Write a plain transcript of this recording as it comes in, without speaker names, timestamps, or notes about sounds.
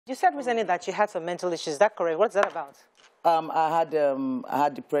You said recently that you had some mental issues. Is that correct? What's that about? I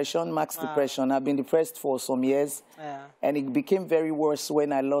had depression, max depression. I've been depressed for some years. Yeah. And it became very worse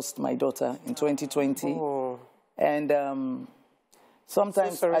when I lost my daughter in 2020. Oh. And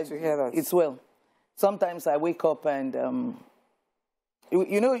sometimes... So sorry to hear that. It's well. Sometimes I wake up and...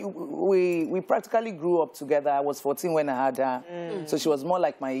 you know, we practically grew up together. I was 14 when I had her. So she was more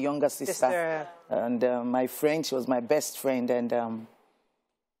like my younger sister. And my friend, she was my best friend. And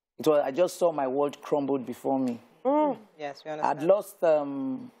I just saw my world crumbled before me. Yes, we understand. I'd lost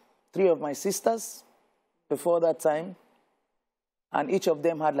 3 of my sisters before that time. And each of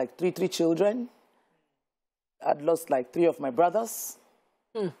them had like three children. I'd lost like 3 of my brothers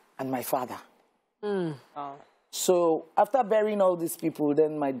and my father. Oh. So after burying all these people,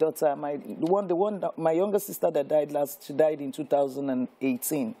 then my daughter, my younger sister that died she died in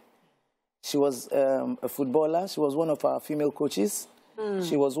 2018. She was a footballer. She was one of our female coaches.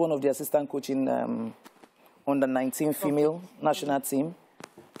 She was one of the assistant coaching on the 19 female national team.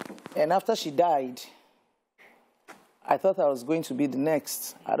 And after she died, I thought I was going to be the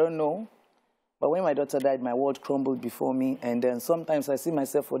next. I don't know. But when my daughter died, my world crumbled before me. And then sometimes I see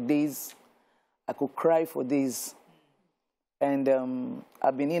myself for days. I could cry for days. And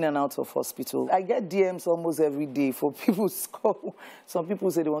I've been in and out of hospital. I get DMs almost every day for people to call. Some people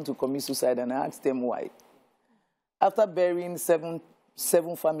say they want to commit suicide, and I ask them why. After burying seven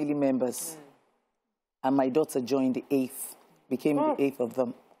family members, and my daughter joined the 8th, became the 8th of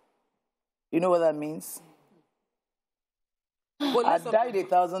them. You know what that means? Well, I died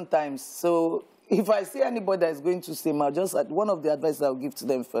 1,000 times. So if I see anybody that is going to say, one of the advice I'll give to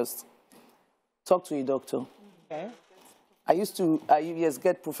them first, talk to a doctor. Okay. I used to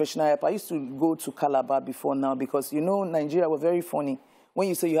get professional help. I used to go to Calabar before now because, you know, Nigeria was very funny. When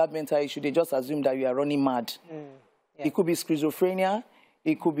you say you have mental issue, they just assume that you are running mad. Yeah. It could be schizophrenia,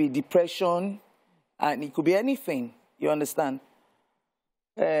 it could be depression, and it could be anything, you understand?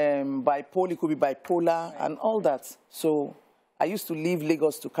 Bipolar, it could be bipolar and all that. So I used to leave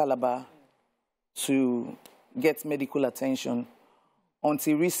Lagos to Calabar to get medical attention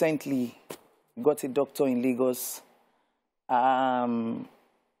until recently got a doctor in Lagos.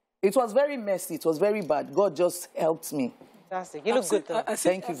 It was very messy. It was very bad. God just helped me. Fantastic. You look good, though.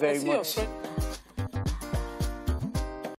 Thank you very much.